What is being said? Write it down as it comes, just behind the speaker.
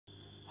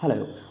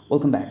Hello,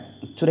 welcome back.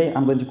 Today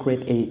I'm going to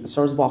create a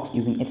source box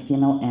using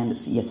HTML and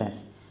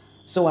CSS.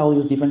 So I'll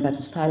use different types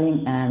of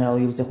styling and I'll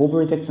use the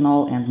hover effects and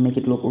all and make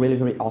it look really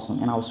very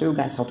awesome. And I'll show you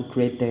guys how to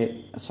create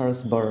the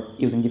source bar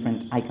using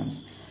different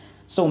icons.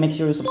 So make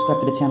sure you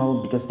subscribe to the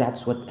channel because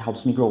that's what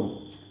helps me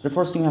grow. The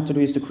first thing you have to do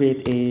is to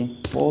create a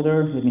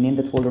folder. Let me name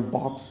that folder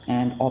box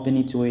and open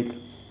it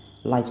with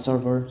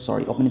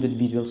open it with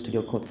Visual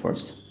Studio Code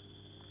first.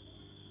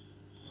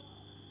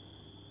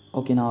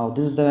 Okay, now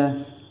this is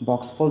the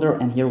box folder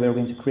and here we are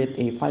going to create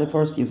a file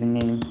first using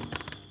name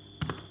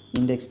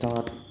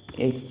index.html.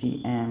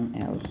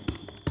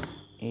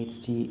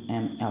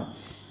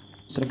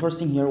 So the first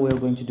thing here we're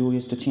going to do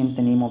is to change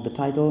the name of the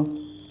title.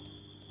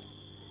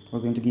 We're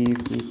going to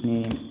give it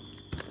name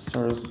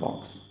source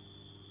box.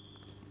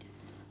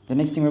 The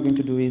next thing we're going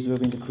to do is we're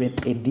going to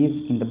create a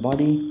div in the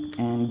body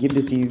and give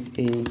this div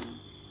a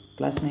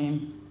class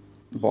name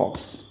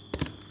box.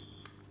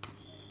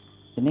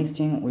 The next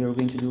thing we are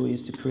going to do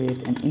is to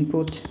create an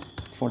input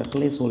for the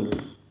placeholder.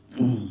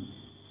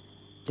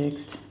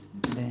 Text,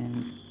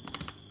 then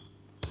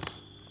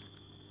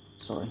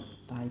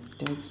type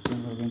text,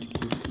 then we're going to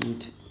give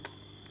it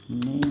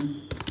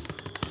name.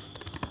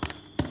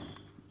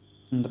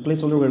 In the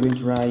placeholder we're going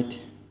to write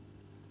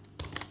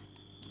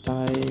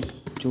type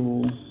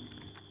to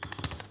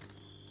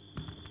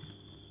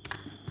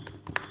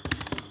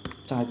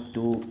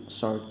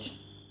search.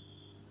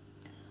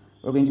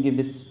 We're going to give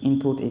this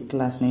input a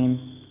class name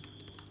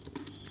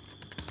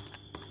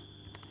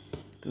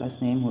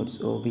which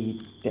will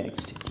be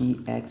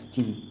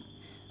txt.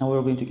 Now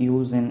we're going to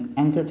use an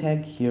anchor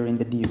tag here in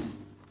the div.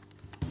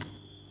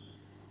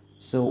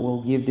 So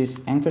we'll give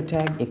this anchor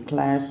tag a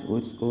class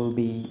which will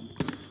be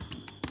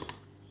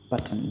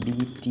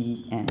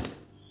btn.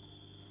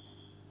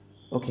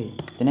 Okay,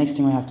 the next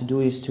thing we have to do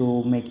is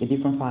to make a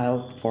different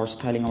file for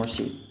styling our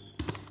sheet,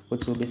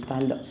 which will be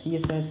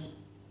style.css.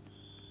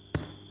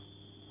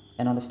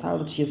 And on the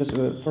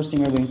style.css, first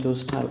thing we're going to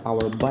style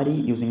our body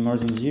using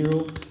margin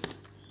 0,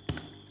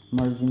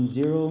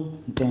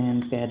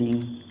 then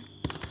padding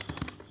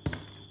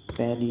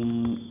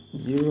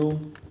 0,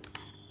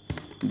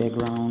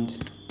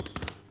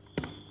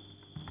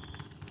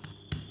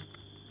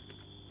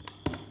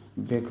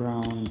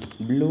 background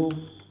blue.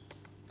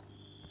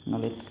 Now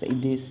let's save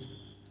this.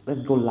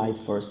 Let's go live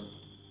first,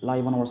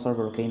 live on our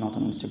server, okay, not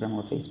on Instagram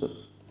or Facebook.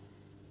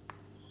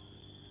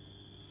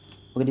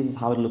 Okay, this is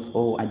how it looks.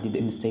 Oh, I did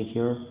a mistake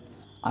here.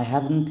 I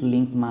haven't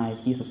linked my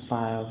CSS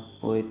file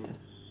with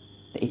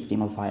the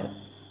HTML file.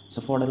 So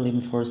for that, let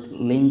me first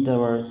link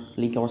our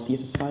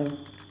CSS file.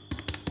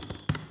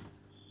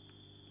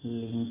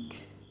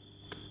 Link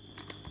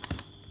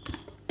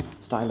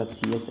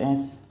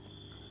style.css.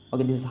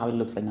 Okay, this is how it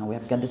looks like now. We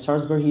have got the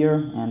source bar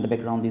here and the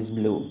background is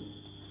blue.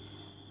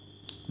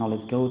 Now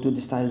let's go to the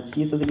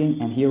style.css again,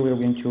 and here we're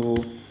going to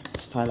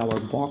style our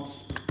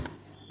box.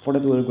 For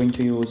that, we're going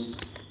to use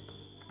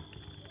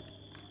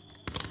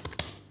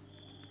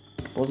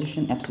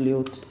position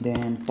absolute,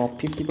 then top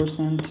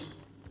 50%,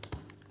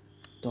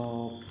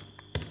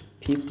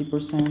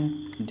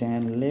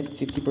 then left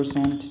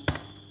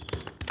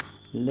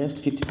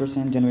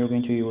 50%, then we're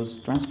going to use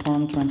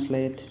transform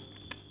translate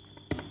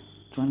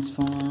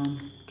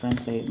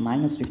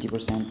minus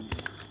 50%.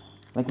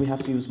 Like, we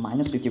have to use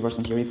minus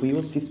 50% here. If we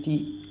use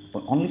 50,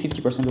 only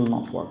 50% will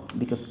not work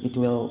because it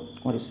will,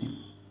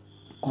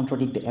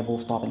 contradict the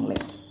above, top and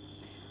left.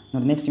 Now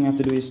the next thing we have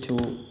to do is to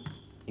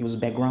use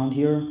background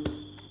here,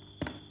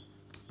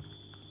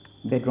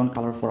 background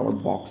color for our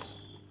box.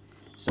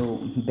 So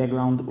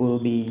background will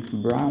be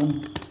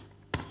brown,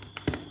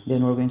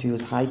 then we're going to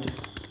use height,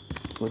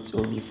 which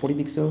will be 40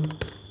 pixel,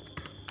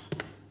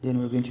 then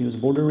we're going to use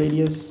border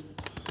radius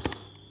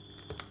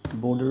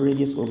will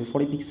be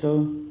 40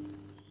 pixel.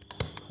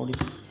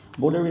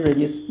 Border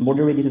radius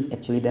is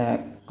actually the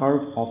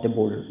curve of the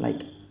border,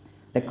 like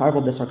the curve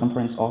of the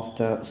circumference of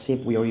the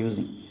shape we are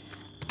using.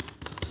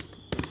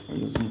 We're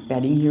using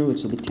padding here,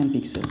 which will be 10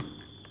 pixel.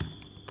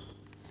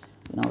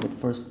 Now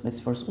let's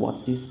first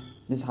watch this.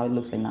 This is how it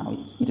looks like now.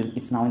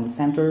 It's now in the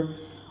center.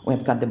 We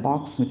have got the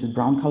box, which is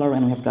brown color,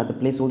 and we have got the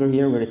placeholder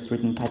here where it's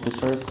written type to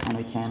source, and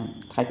we can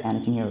type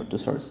anything here to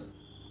source.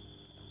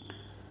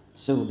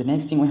 So the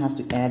next thing we have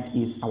to add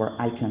is our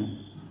icon,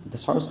 the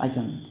source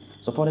icon.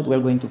 So for that, we're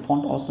going to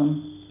font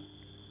awesome.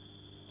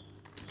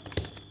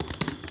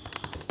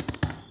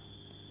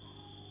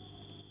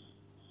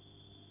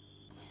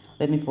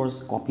 Let me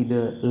first copy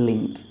the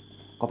link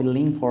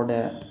for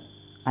the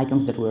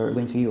icons that we're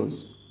going to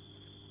use.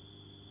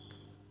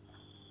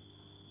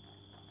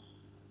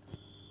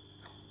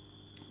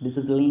 This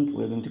is the link.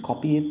 We're going to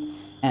copy it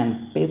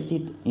and paste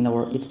it in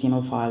our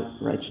HTML file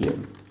right here.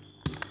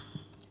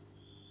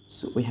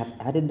 So we have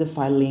added the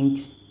file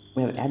link,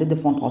 we have added the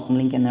font awesome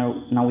link, and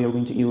now we are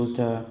going to use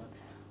the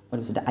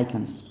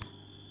icons.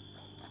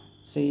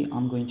 Say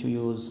I'm going to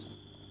use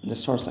the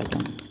source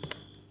icon.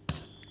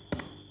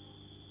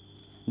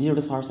 These are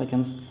the source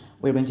icons.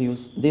 We're going to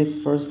use this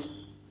first.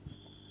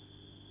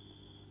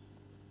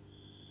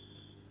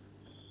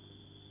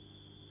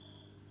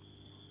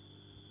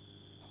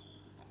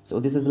 So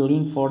this is the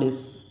link for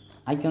this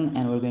icon,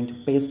 and we're going to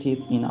paste it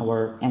in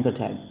our anchor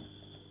tag.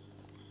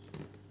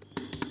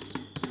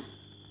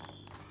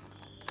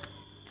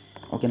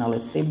 Okay, now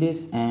let's save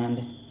this,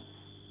 and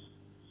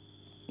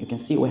you can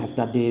see we have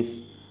got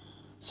this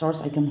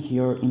source icon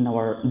here in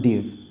our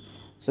div.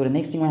 So the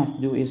next thing we have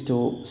to do is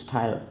to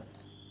style.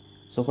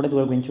 So for that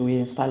we're going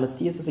to style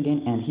CSS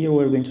again, and here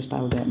we're going to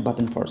style the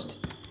button first.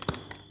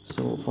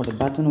 So for the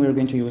button we're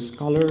going to use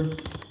color,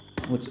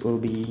 which will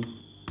be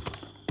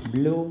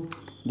blue.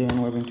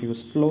 Then we're going to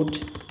use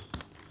float.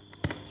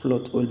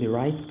 Float will be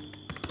right,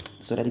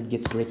 so that it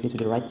gets directly to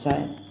the right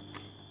side.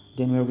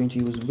 Then we're going to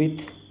use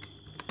width.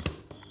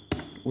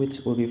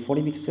 Width will be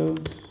 40 pixels.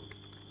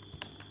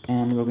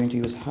 And we're going to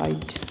use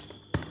height,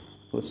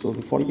 which will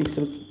be 40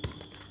 pixels.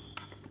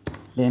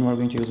 Then we're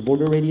going to use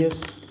border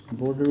radius,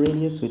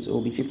 which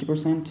will be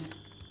 50%.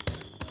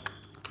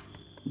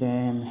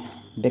 Then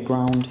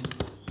background,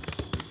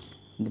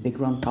 the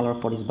background color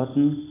for this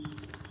button,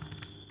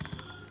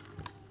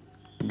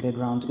 the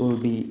background will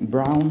be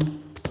brown.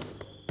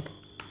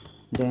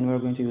 Then we're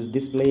going to use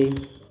display,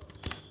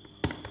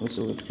 which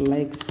will be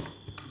flex.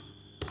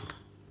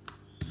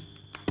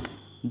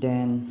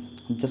 Then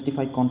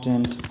justify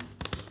content,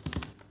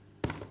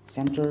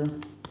 center.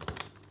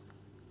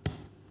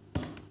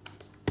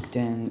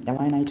 Then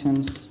align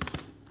items,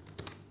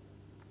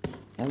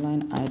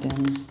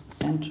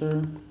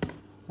 center.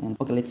 And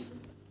okay,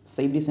 let's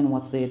save this and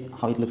watch it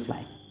how it looks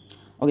like.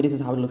 Okay, this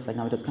is how it looks like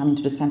now. It has come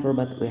into the center,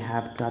 but we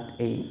have got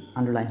a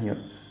underline here.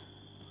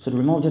 So to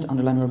remove that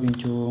underline, we're going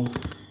to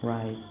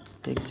write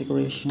text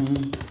decoration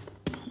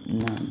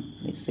none.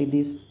 Let's save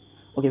this.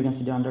 Okay, we can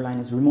see the underline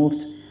is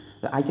removed.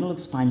 The icon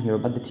looks fine here,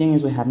 but the thing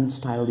is we haven't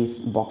styled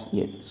this box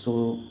yet.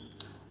 So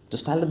to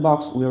style the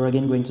box, we are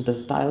again going to the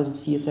style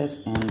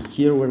CSS, and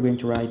here we're going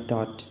to write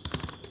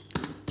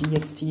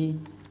 .txt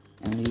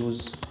and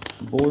use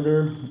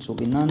border, which will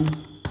be none.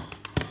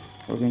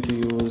 We're going to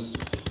use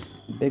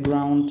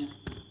background.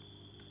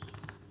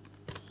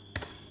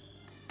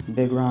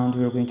 Background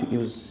we are going to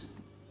use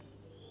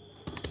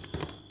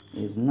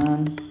is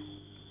none.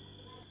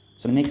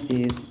 So next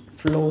is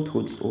float,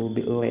 which will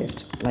be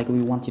left, like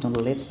we want it on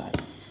the left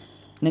side.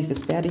 Next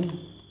is padding.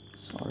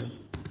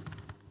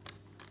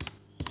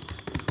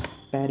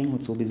 Padding,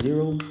 which will be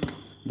 0.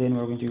 Then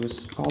we're going to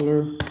use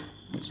color,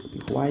 which will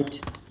be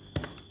white.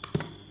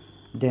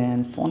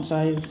 Then font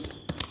size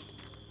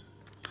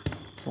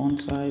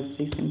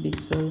 16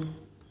 pixel.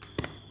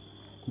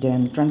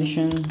 Then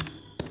transition,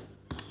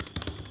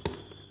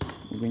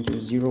 we're going to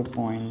use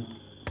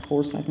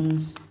 0.4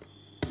 seconds.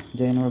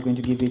 Then we're going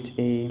to give it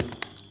a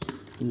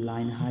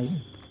line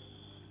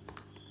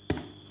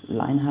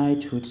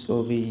height, which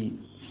will be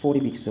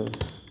 40 pixel,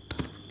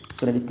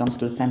 so that it comes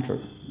to the center.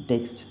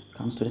 Text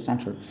comes to the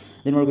center.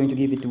 Then we're going to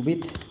give it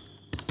width,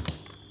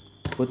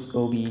 which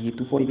will be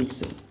 240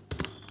 pixel.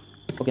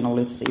 Okay, now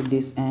let's save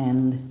this,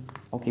 and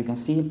okay, you can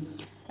see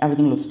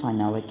everything looks fine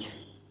now. Like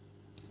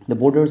the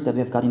borders that we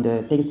have got in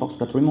the text box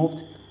got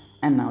removed,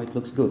 and now it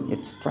looks good.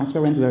 It's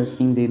transparent. We are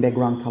seeing the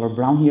background color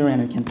brown here,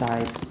 and we can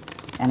type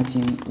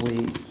anything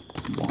we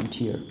want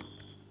here.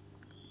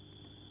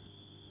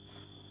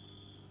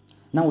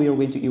 Now we are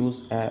going to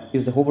use a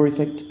hover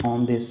effect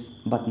on this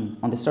button,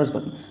 on the search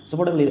button. So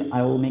for that,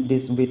 I will make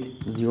this width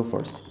 0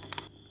 first.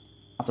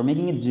 After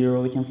making it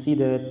 0, we can see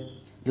that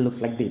it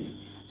looks like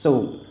this.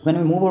 So when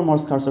we move our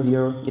mouse cursor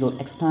here, it will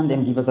expand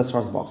and give us the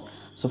source box.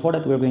 So for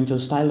that, we're going to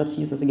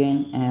style.css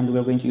again, and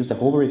we're going to use the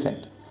hover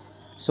effect.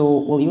 So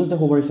we'll use the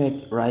hover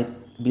effect right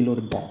below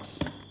the box.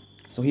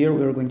 So here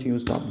we're going to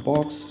use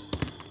 .box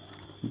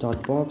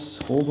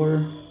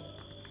hover,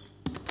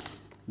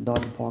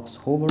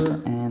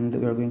 and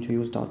we're going to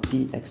use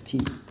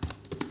 .txt.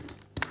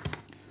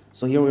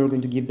 So here we're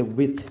going to give the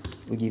width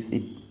we give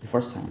it the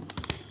first time,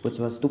 which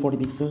was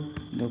 240 pixel,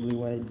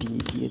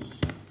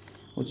 width,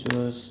 which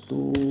was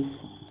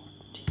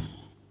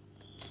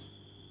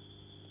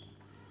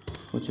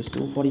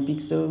 240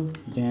 pixel.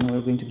 Then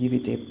we're going to give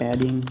it a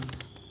padding,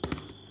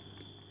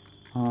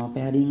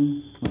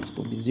 which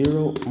will be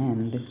 0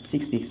 and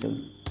 6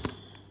 pixel.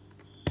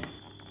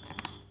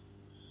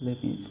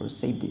 Let me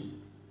first save this.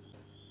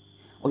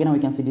 Okay, now we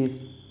can see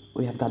this.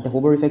 We have got the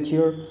hover effect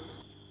here.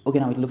 Okay,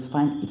 now it looks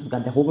fine. It's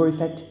got the hover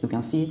effect. You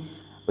can see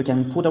we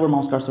can put our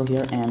mouse cursor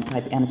here and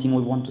type anything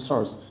we want to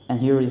source. And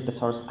here is the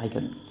source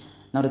icon.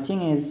 Now the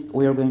thing is,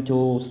 we are going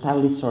to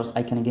style this source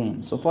icon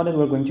again. So for that,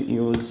 we're going to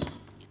use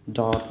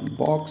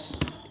 .box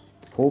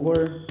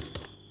hover,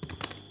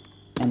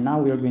 and now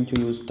we are going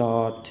to use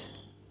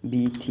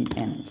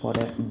 .btn for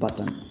the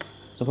button.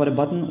 So for the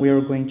button, we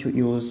are going to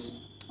use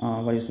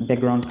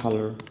background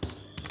color.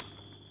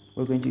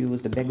 We're going to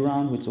use the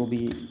background, which will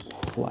be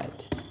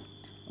white.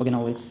 Okay,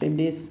 now let's save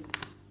this,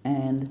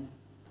 and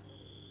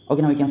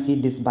okay, now you can see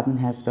this icon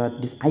has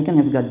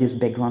got this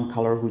background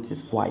color, which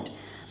is white.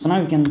 So now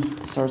you can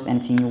source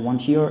anything you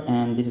want here,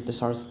 and this is the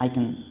source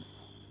icon.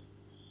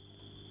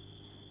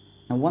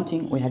 Now one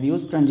thing, we have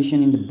used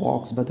transition in the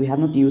box, but we have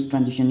not used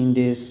transition in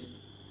this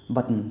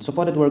button. So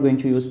for that, we're going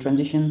to use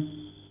transition,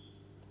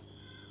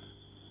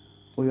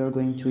 we are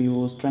going to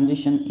use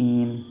transition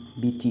in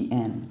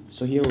btn.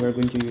 So here we are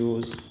going to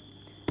use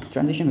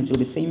transition, which will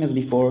be same as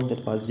before,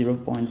 that was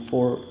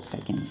 0.4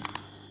 seconds.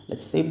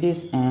 Let's save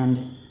this,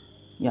 and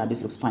yeah,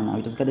 this looks fine now.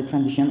 You just got the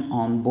transition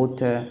on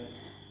both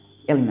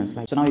elements.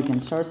 So now you can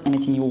search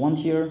anything you want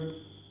here,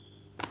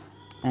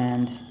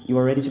 and you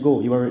are ready to go.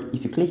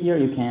 If you click here,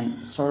 you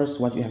can search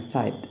what you have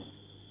typed.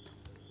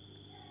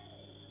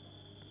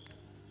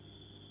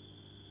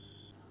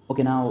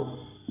 Okay, now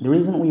the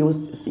reason we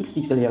used 6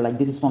 pixels here, like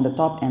this is from the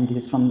top and this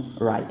is from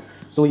right.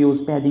 So we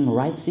use padding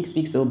right 6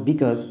 pixels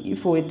because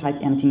if we type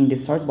anything in the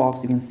search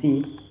box, you can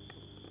see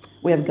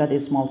we have got a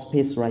small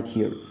space right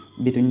here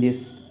between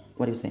this,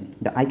 what do you say,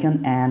 the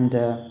icon and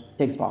the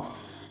text box.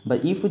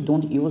 But if we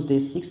don't use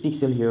this 6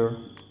 pixel here,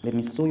 let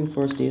me show you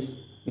first this.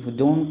 If we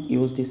don't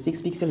use this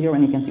 6 pixel here,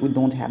 and you can see we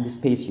don't have this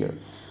space here.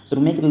 So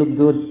to make it look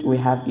good, we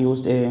have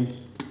used a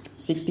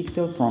 6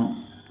 pixel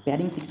from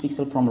padding 6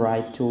 pixel from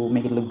right to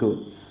make it look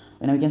good.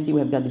 And now you can see we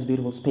have got this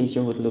beautiful space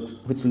here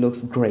which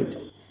looks great.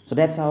 So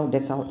that's how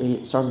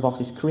a source box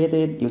is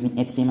created using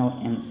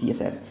HTML and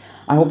CSS.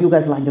 I hope you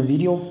guys like the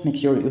video. Make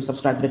sure you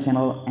subscribe to the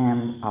channel,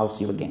 and I'll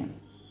see you again.